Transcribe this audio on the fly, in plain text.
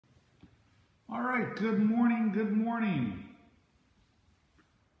All right, good morning, good morning.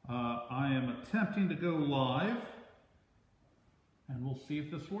 I am attempting to go live, and we'll see if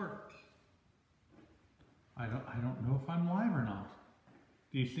this works. I don't know if I'm live or not.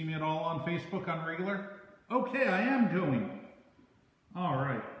 Do you see me at all on Facebook on regular? Okay, I am going. All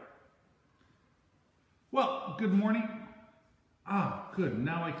right. Well, good morning. Good.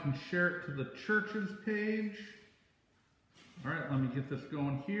 Now I can share it to the church's page. All right, let me get this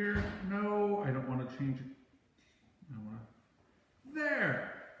going here. No, I don't want to change it.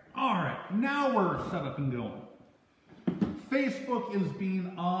 There. All right, now we're set up and going. Facebook is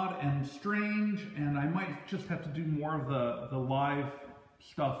being odd and strange, and I might just have to do more of the live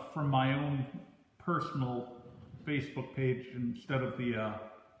stuff from my own personal Facebook page instead of the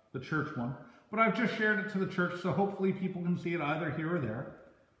church one. But I've just shared it to the church, so hopefully people can see it either here or there.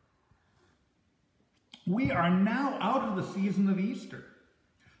 We are now out of the season of Easter.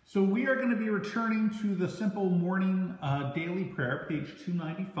 So we are going to be returning to the simple morning daily prayer, page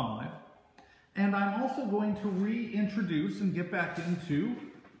 295. And I'm also going to reintroduce and get back into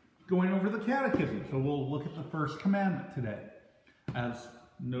going over the catechism. So we'll look at the first commandment today, as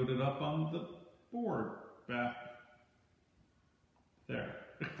noted up on the board back there.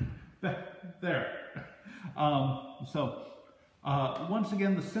 There. Once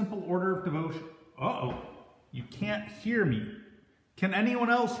again, the simple order of devotion. Uh-oh, you can't hear me. Can anyone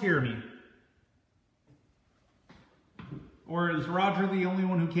else hear me? Or is Roger the only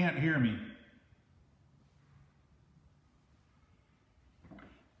one who can't hear me?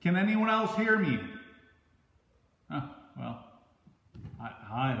 Can anyone else hear me? Well,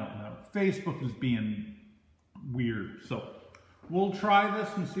 I don't know. Facebook is being weird. So we'll try this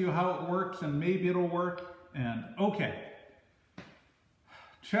and see how it works, and maybe it'll work. And okay.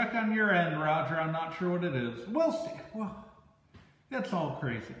 Check on your end, Roger. I'm not sure what it is. We'll see. Well, that's all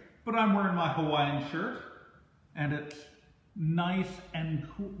crazy. But I'm wearing my Hawaiian shirt, and it's nice and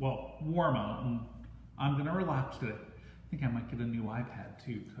cool. Well, warm out, and I'm going to relax today. I think I might get a new iPad,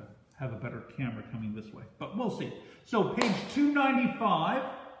 too, to have a better camera coming this way. But we'll see. So, page 295,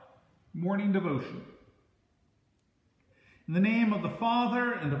 Morning Devotion. In the name of the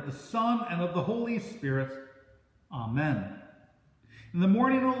Father, and of the Son, and of the Holy Spirit. Amen. In the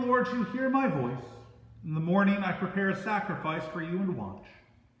morning, O Lord, you hear my voice. In the morning, I prepare a sacrifice for you and watch.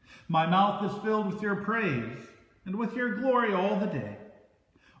 My mouth is filled with your praise, and with your glory all the day.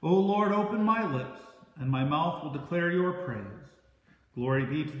 O Lord, open my lips, and my mouth will declare your praise. Glory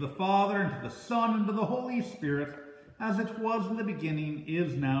be to the Father, and to the Son, and to the Holy Spirit, as it was in the beginning,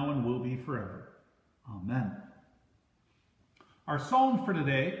 is now, and will be forever. Amen. Our psalm for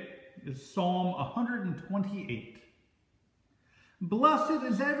today is Psalm 128. Blessed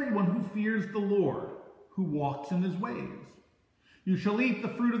is everyone who fears the Lord, who walks in his ways. You shall eat the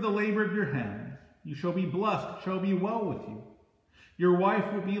fruit of the labor of your hands. You shall be blessed, it shall be well with you. Your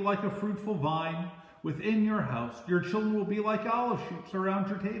wife will be like a fruitful vine within your house. Your children will be like olive shoots around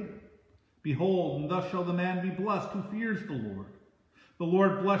your table. Behold, and thus shall the man be blessed who fears the Lord. The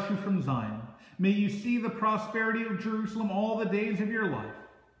Lord bless you from Zion. May you see the prosperity of Jerusalem all the days of your life.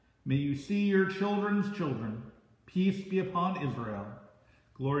 May you see your children's children. Peace be upon Israel.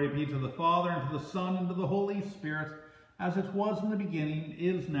 Glory be to the Father, and to the Son, and to the Holy Spirit, as it was in the beginning,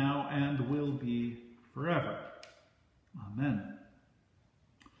 is now, and will be forever. Amen.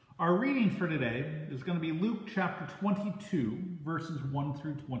 Our reading for today is going to be Luke chapter 22, verses 1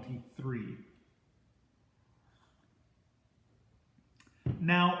 through 23.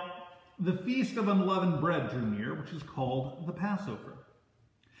 Now, the feast of unleavened bread drew near, which is called the Passover.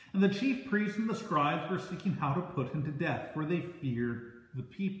 And the chief priests and the scribes were seeking how to put him to death, for they feared the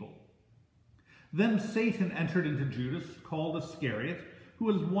people. Then Satan entered into Judas, called Iscariot, who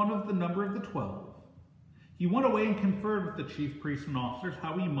was one of the number of the 12. He went away and conferred with the chief priests and officers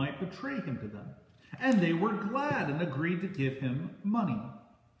how he might betray him to them. And they were glad and agreed to give him money.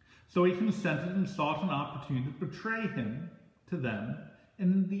 So he consented and sought an opportunity to betray him to them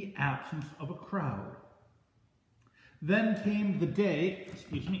in the absence of a crowd. Then came the day,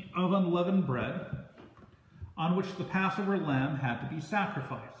 of unleavened bread, on which the Passover lamb had to be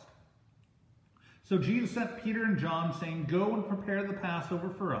sacrificed. So Jesus sent Peter and John, saying, Go and prepare the Passover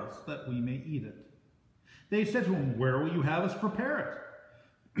for us, that we may eat it. They said to him, Where will you have us prepare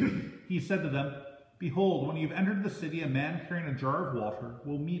it? He said to them, Behold, when you've entered the city, a man carrying a jar of water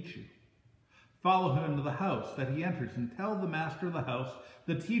will meet you. Follow him into the house that he enters, and tell the master of the house,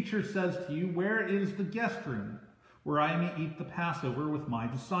 The teacher says to you, Where is the guest room, where I may eat the Passover with my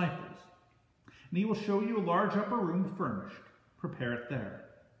disciples? And he will show you a large upper room furnished. Prepare it there.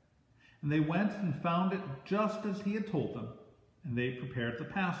 And they went and found it just as he had told them, and they prepared the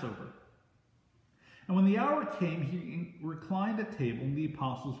Passover. And when the hour came, he reclined at table, and the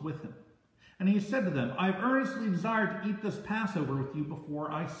apostles with him. And he said to them, I have earnestly desired to eat this Passover with you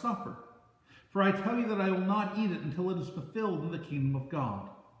before I suffer. For I tell you that I will not eat it until it is fulfilled in the kingdom of God.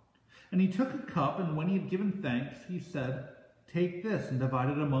 And he took a cup, and when he had given thanks, he said, Take this and divide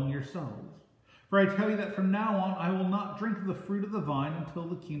it among yourselves. For I tell you that from now on I will not drink of the fruit of the vine until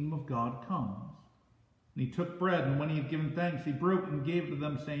the kingdom of God comes. And he took bread, and when he had given thanks, he broke and gave it to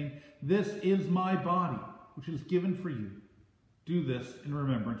them, saying, This is my body, which is given for you. Do this in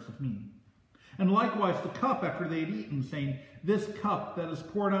remembrance of me. And likewise the cup after they had eaten, saying, This cup that is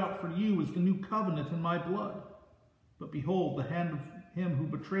poured out for you is the new covenant in my blood. But behold, the hand of him who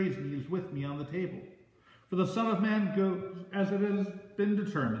betrays me is with me on the table. For the Son of Man goes as it has been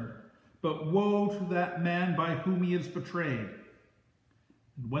determined, but woe to that man by whom he is betrayed.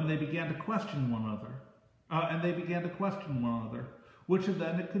 And when they began to question one another, which of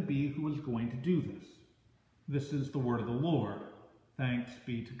them it could be who was going to do this. This is the word of the Lord. Thanks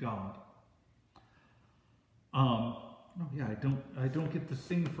be to God. I don't get to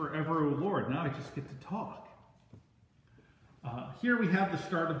sing forever, O Lord. Now I just get to talk. Here we have the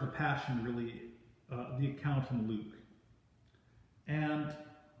start of the Passion, really, the account in Luke. And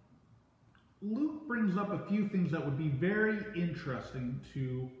Luke brings up a few things that would be very interesting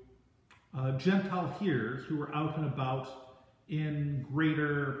to Gentile hearers who were out and about in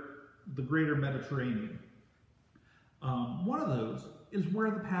the greater Mediterranean. One of those is where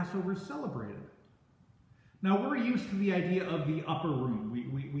the Passover is celebrated. Now, we're used to the idea of the upper room.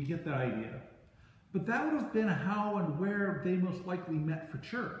 We get that idea. But that would have been how and where they most likely met for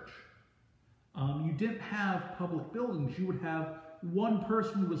church. You didn't have public buildings. You would have one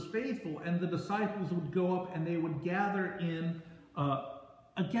person who was faithful, and the disciples would go up and they would gather in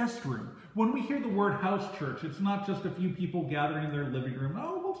a guest room. When we hear the word house church, it's not just a few people gathering in their living room.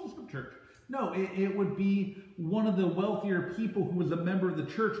 Oh, we'll just go to church. No, it would be one of the wealthier people who was a member of the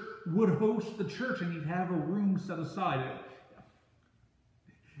church would host the church, and he'd have a room set aside.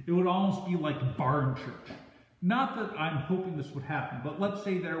 It would almost be like barn church. Not that I'm hoping this would happen, but let's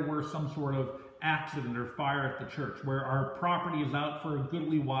say there were some sort of accident or fire at the church where our property is out for a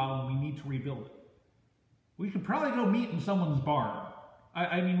goodly while and we need to rebuild it. We could probably go meet in someone's barn.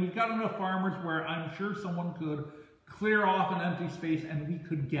 I mean, we've got enough farmers where I'm sure someone could clear off an empty space and we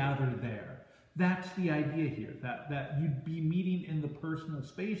could gather there. That's the idea here, that you'd be meeting in the personal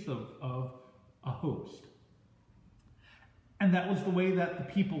space of a host. And that was the way that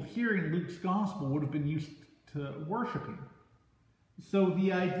the people hearing Luke's gospel would have been used to worshiping. So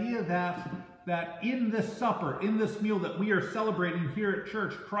the idea that in this supper, in this meal that we are celebrating here at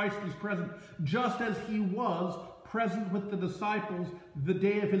church, Christ is present just as he was present with the disciples the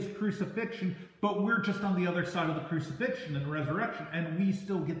day of his crucifixion, but we're just on the other side of the crucifixion and resurrection, and we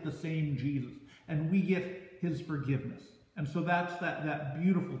still get the same Jesus, and we get his forgiveness. And so that's that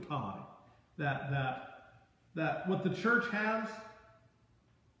beautiful tie, that what the church has,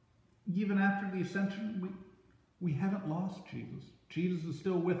 even after the ascension, we haven't lost Jesus. Jesus is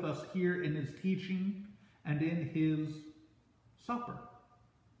still with us here in his teaching and in his supper.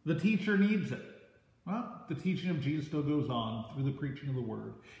 The teacher needs it. Well, the teaching of Jesus still goes on through the preaching of the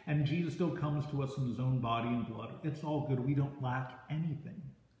word. And Jesus still comes to us in his own body and blood. It's all good. We don't lack anything.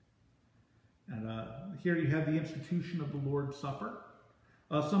 And here you have the institution of the Lord's Supper.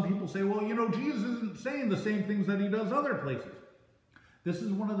 Some people say, well, Jesus isn't saying the same things that he does other places. This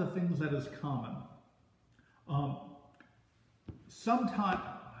is one of the things that is common.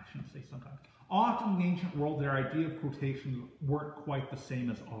 Often in the ancient world, their idea of quotations weren't quite the same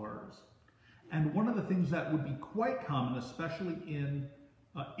as ours. And one of the things that would be quite common, especially in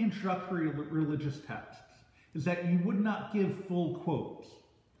introductory religious texts, is that you would not give full quotes.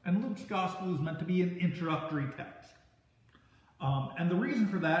 And Luke's gospel is meant to be an introductory text. And the reason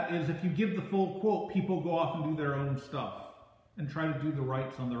for that is if you give the full quote, people go off and do their own stuff and try to do the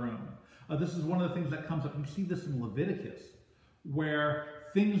rites on their own. This is one of the things that comes up. You see this in Leviticus, where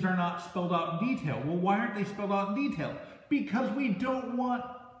things are not spelled out in detail. Well, why aren't they spelled out in detail? Because we don't want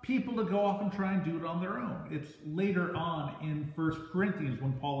people to go off and try and do it on their own. It's later on in 1 Corinthians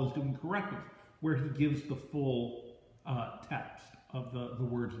when Paul is doing correctives, where he gives the full text of the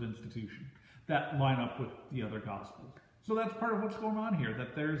words of institution that line up with the other gospels. So that's part of what's going on here,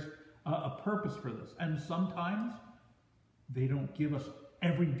 that there's a purpose for this. And sometimes they don't give us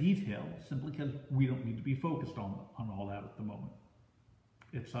every detail simply because we don't need to be focused on all that at the moment.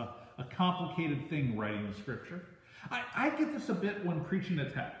 It's a complicated thing, writing the scripture. I get this a bit when preaching a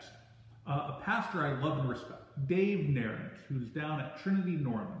text. A pastor I love and respect, Dave Narrant, who's down at Trinity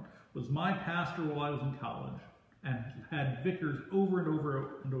Norman, was my pastor while I was in college and had vicars over and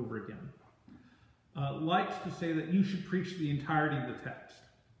over and over again. likes to say that you should preach the entirety of the text.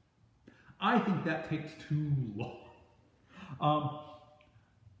 I think that takes too long.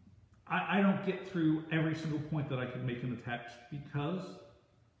 I don't get through every single point that I could make in the text because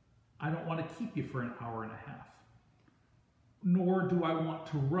I don't want to keep you for an hour and a half. Nor do I want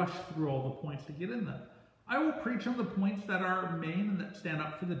to rush through all the points to get in them. I will preach on the points that are main and that stand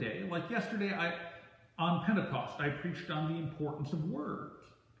up for the day. Like yesterday, on Pentecost, I preached on the importance of words.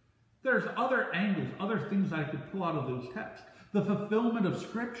 There's other angles, other things I could pull out of those texts. The fulfillment of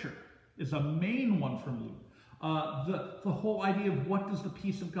Scripture is a main one from Luke. The whole idea of what does the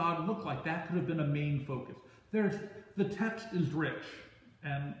peace of God look like, that could have been a main focus. The text is rich,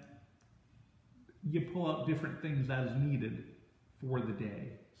 and you pull out different things as needed for the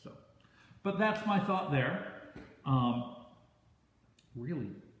day. But that's my thought there. Really,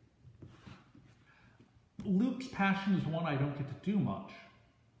 Luke's Passion is one I don't get to do much,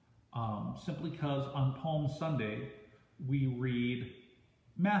 simply because on Palm Sunday we read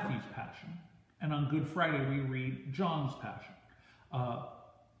Matthew's Passion, and on Good Friday we read John's Passion.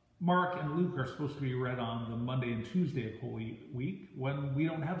 Mark and Luke are supposed to be read on the Monday and Tuesday of Holy Week when we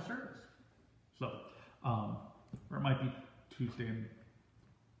don't have service. So, or it might be Tuesday and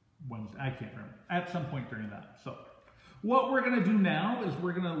Wednesday, I can't remember, at some point during that. So, what we're going to do now is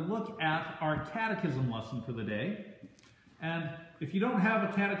we're going to look at our catechism lesson for the day. And if you don't have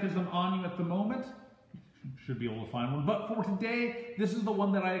a catechism on you at the moment, you should be able to find one. But for today, this is the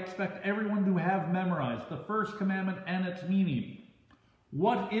one that I expect everyone to have memorized, the first commandment and its meaning.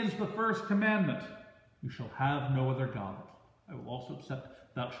 What is the first commandment? You shall have no other gods. I will also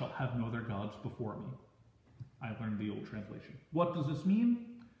accept, thou shalt have no other gods before me. I learned the old translation. What does this mean?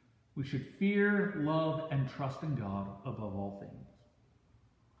 We should fear, love, and trust in God above all things.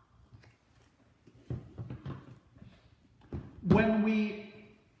 When we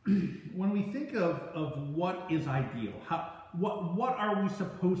think of what is ideal, what are we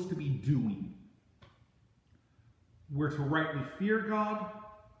supposed to be doing? We're to rightly fear God,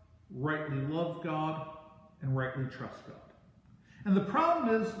 rightly love God, and rightly trust God. And the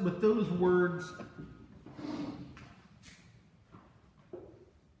problem is with those words,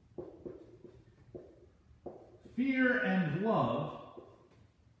 fear and love,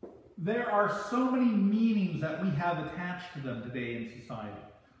 there are so many meanings that we have attached to them today in society.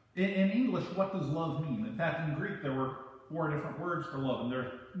 In English, what does love mean? In fact, in Greek, there were 4 different words for love, and there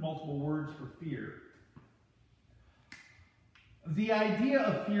are multiple words for fear. The idea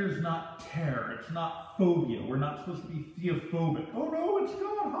of fear is not terror. It's not phobia. We're not supposed to be theophobic. Oh no, it's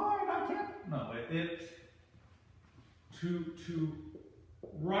God, hide, I can't. No, it's to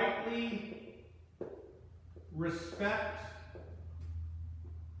rightly respect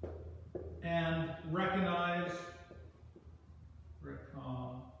and recognize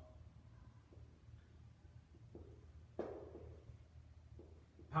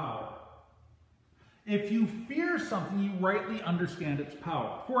power. If you fear something, you rightly understand its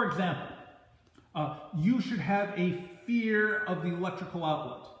power. For example, you should have a fear of the electrical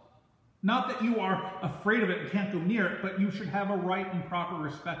outlet. Not that you are afraid of it and can't go near it, but you should have a right and proper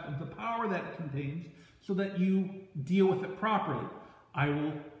respect of the power that it contains so that you deal with it properly. I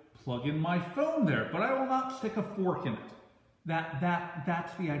will plug in my phone there, but I will not stick a fork in it.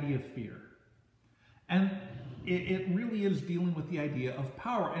 That's the idea of fear. And it really is dealing with the idea of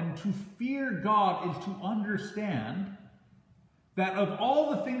power. And to fear God is to understand that of all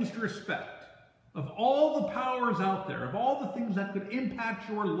the things to respect, of all the powers out there, of all the things that could impact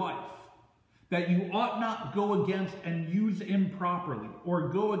your life, that you ought not go against and use improperly, or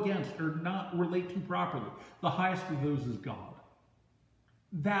go against or not relate to properly, the highest of those is God.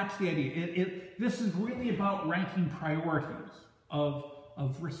 That's the idea. This is really about ranking priorities of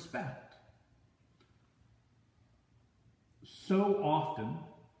respect. So often,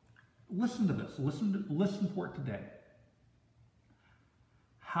 listen to this, listen for it today.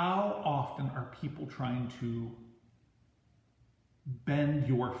 How often are people trying to bend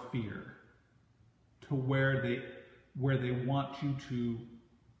your fear to where they want you to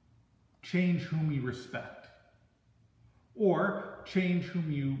change whom you respect, or change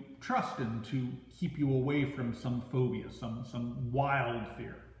whom you trust in to keep you away from some phobia, some wild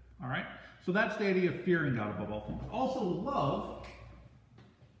fear, all right? So that's the idea of fearing God above all things. Also, love,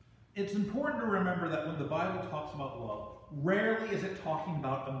 it's important to remember that when the Bible talks about love, rarely is it talking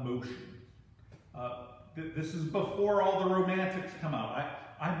about emotion. This is before all the romantics come out.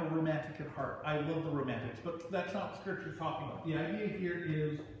 I'm a romantic at heart. I love the romantics, but that's not what Scripture is talking about. The idea here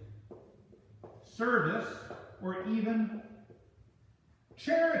is service, or even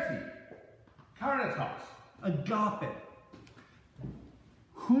charity, caritas, agape.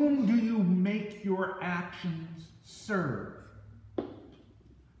 Whom do you make your actions serve?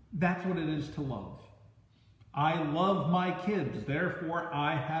 That's what it is to love. I love my kids, therefore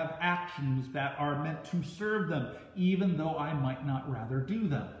I have actions that are meant to serve them, even though I might not rather do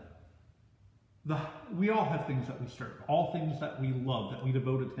them. We all have things that we serve, all things that we love, that we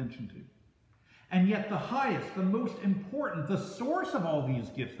devote attention to. And yet the highest, the most important, the source of all these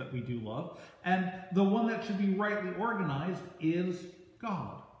gifts that we do love, and the one that should be rightly organized, is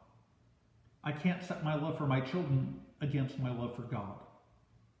God. I can't set my love for my children against my love for God.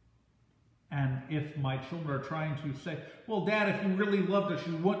 And if my children are trying to say, well, Dad, if you really loved us,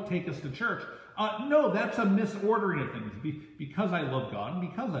 you wouldn't take us to church. No, that's a misordering of things. Because I love God and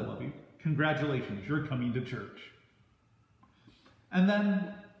because I love you, congratulations, you're coming to church. And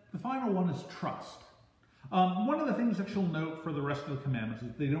then the final one is trust. One of the things that you'll note for the rest of the commandments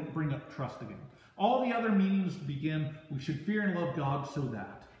is they don't bring up trust again. All the other meanings begin, we should fear and love God so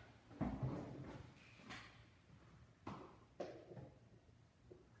that.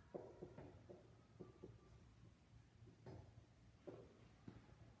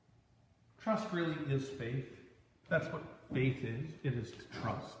 Trust really is faith. That's what faith is. It is to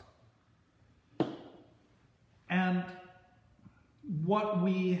trust. And what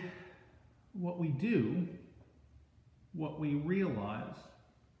we do, what we realize,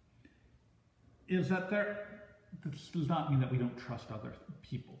 is that this does not mean that we don't trust other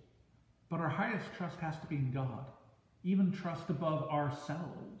people. But our highest trust has to be in God. Even trust above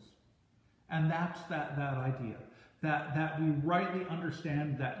ourselves. And that's that idea. That we rightly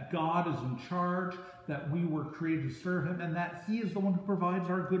understand that God is in charge, that we were created to serve him, and that he is the one who provides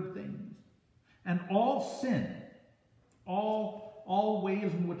our good things. And all sin, all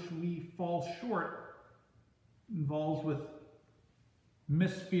ways in which we fall short, involves with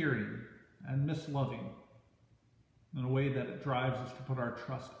misfearing and misloving in a way that it drives us to put our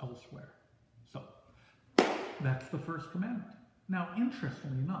trust elsewhere. So, that's the first commandment. Now,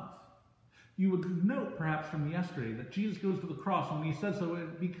 interestingly enough, you would note, perhaps from yesterday, that Jesus goes to the cross, and when he says so,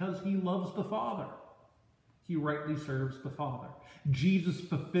 it's because he loves the Father. He rightly serves the Father. Jesus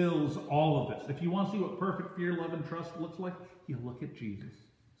fulfills all of this. If you want to see what perfect fear, love, and trust looks like, you look at Jesus.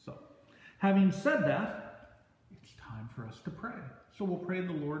 So, having said that, it's time for us to pray. So we'll pray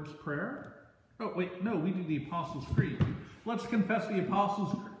the Lord's Prayer. Oh, wait, no, we do the Apostles' Creed. Let's confess the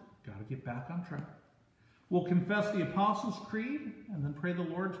Apostles' Creed. Got to get back on track. We'll confess the Apostles' Creed, and then pray the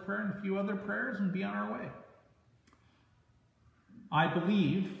Lord's Prayer and a few other prayers, and be on our way. I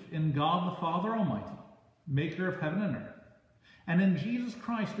believe in God the Father Almighty, maker of heaven and earth, and in Jesus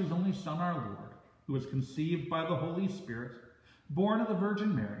Christ, his only Son, our Lord, who was conceived by the Holy Spirit, born of the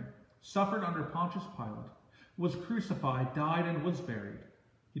Virgin Mary, suffered under Pontius Pilate, was crucified, died, and was buried.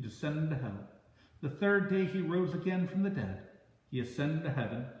 He descended to hell. The third day he rose again from the dead. He ascended to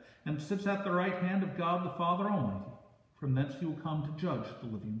heaven, and sits at the right hand of God the Father Almighty. From thence he will come to judge the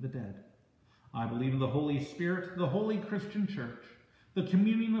living and the dead. I believe in the Holy Spirit, the holy Christian church, the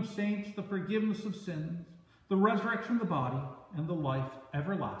communion of saints, the forgiveness of sins, the resurrection of the body, and the life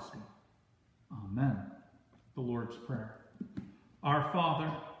everlasting. Amen. The Lord's Prayer. Our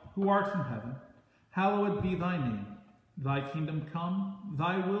Father, who art in heaven, hallowed be thy name. Thy kingdom come,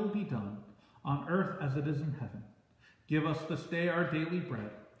 thy will be done, on earth as it is in heaven. Give us this day our daily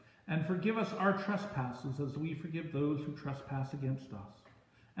bread, and forgive us our trespasses as we forgive those who trespass against us.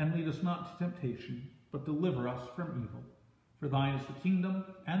 And lead us not to temptation, but deliver us from evil. For thine is the kingdom,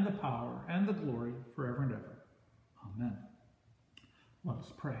 and the power, and the glory, forever and ever. Amen. Let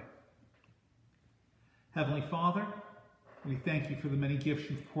us pray. Heavenly Father, we thank you for the many gifts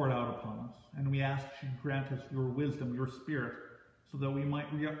you've poured out upon us, and we ask that you grant us your wisdom, your Spirit, so that we might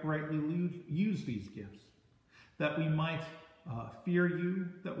rightly use these gifts, that we might fear you,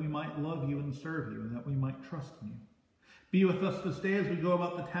 that we might love you and serve you, and that we might trust in you. Be with us this day as we go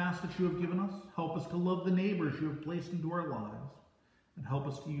about the task that you have given us. Help us to love the neighbors you have placed into our lives, and help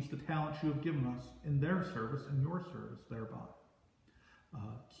us to use the talents you have given us in their service and your service thereby.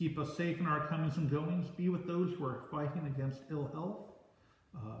 Keep us safe in our comings and goings. Be with those who are fighting against ill health.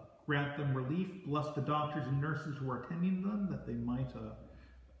 Grant them relief. Bless the doctors and nurses who are attending them, that they might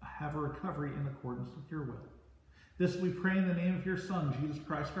have a recovery in accordance with your will. This we pray in the name of your Son, Jesus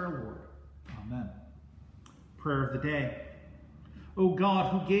Christ our Lord. Amen. Prayer of the day. O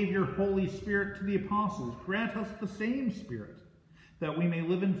God, who gave your Holy Spirit to the apostles, grant us the same Spirit, that we may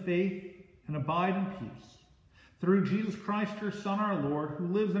live in faith and abide in peace. Through Jesus Christ, your Son, our Lord, who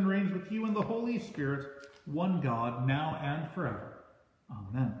lives and reigns with you in the Holy Spirit, one God, now and forever.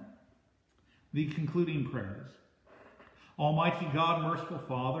 Amen. The concluding prayers. Almighty God, merciful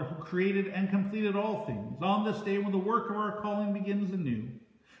Father, who created and completed all things, on this day when the work of our calling begins anew,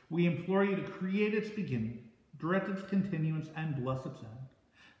 we implore you to create its beginning, direct its continuance, and bless its end,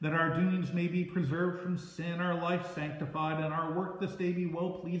 that our doings may be preserved from sin, our life sanctified, and our work this day be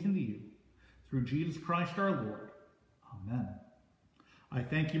well-pleasing to you. Through Jesus Christ our Lord. Amen. I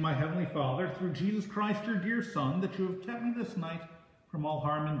thank you, my heavenly Father, through Jesus Christ, your dear Son, that you have kept me this night from all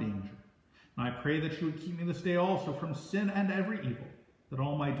harm and danger. And I pray that you would keep me this day also from sin and every evil, that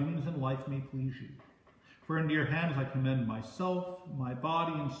all my doings in life may please you. For into your hands I commend myself, my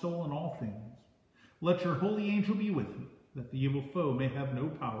body and soul, and all things. Let your holy angel be with me, that the evil foe may have no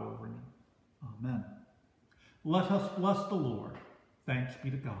power over me. Amen. Let us bless the Lord. Thanks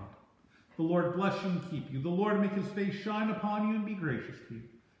be to God. The Lord bless you and keep you. The Lord make his face shine upon you and be gracious to you.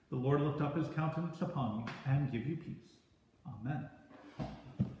 The Lord lift up his countenance upon you and give you peace. Amen.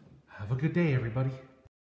 Have a good day, everybody.